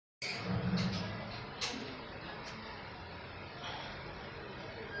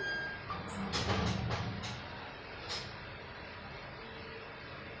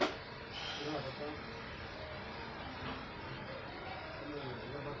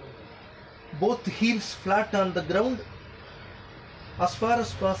both heels flat on the ground as far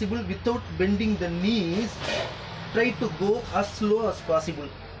as possible without bending the knees. Try to go as slow as possible.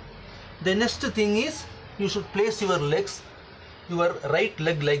 The next thing is you should place your legs, your right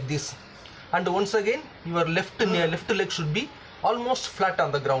leg like this, and once again your left leg should be almost flat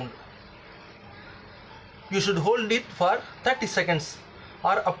on the ground. You should hold it for 30 seconds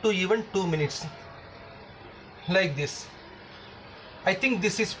or up to even 2 minutes like this. I think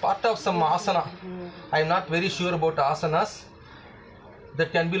this is part of some asana. I am not very sure about asanas.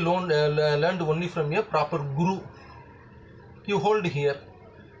 That can be learned only from a proper guru. You hold here,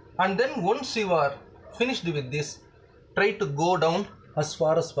 and then once you are finished with this, try to go down as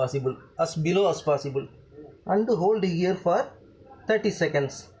far as possible, as below as possible, and hold here for 30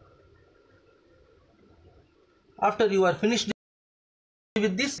 seconds. After you are finished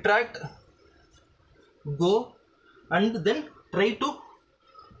with this, tract, go and then try to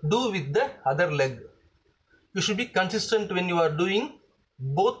do with the other leg. You should be consistent when you are doing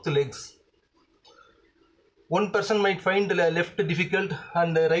both legs. One person might find left difficult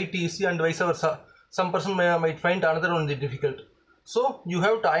and right easy, and vice versa. Some person might find another one difficult. So you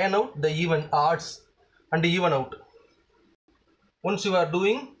have to iron out the even odds and even out. Once you are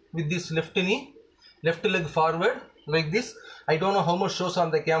doing with this left knee, left leg forward like this. I don't know how much shows on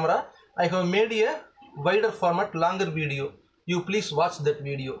the camera. I have made a wider format, longer video. You please watch that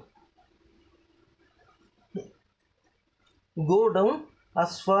video. Go down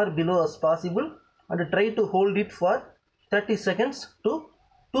as far below as possible and try to hold it for 30 seconds to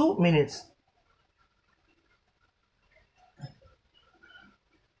 2 minutes.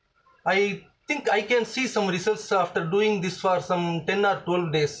 I think I can see some results after doing this for some 10 or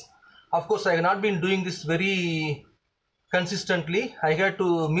 12 days. Of course, I have not been doing this very consistently. I had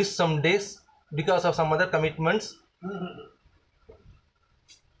to miss some days because of some other commitments.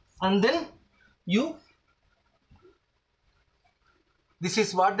 And then this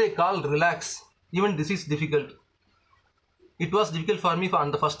is what they call relax. Even this is difficult. It was difficult for me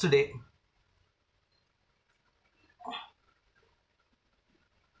on the first day.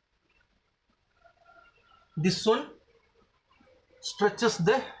 This one stretches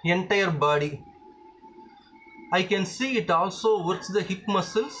the entire body. I can see it also works the hip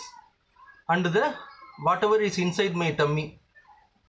muscles and the whatever is inside my tummy.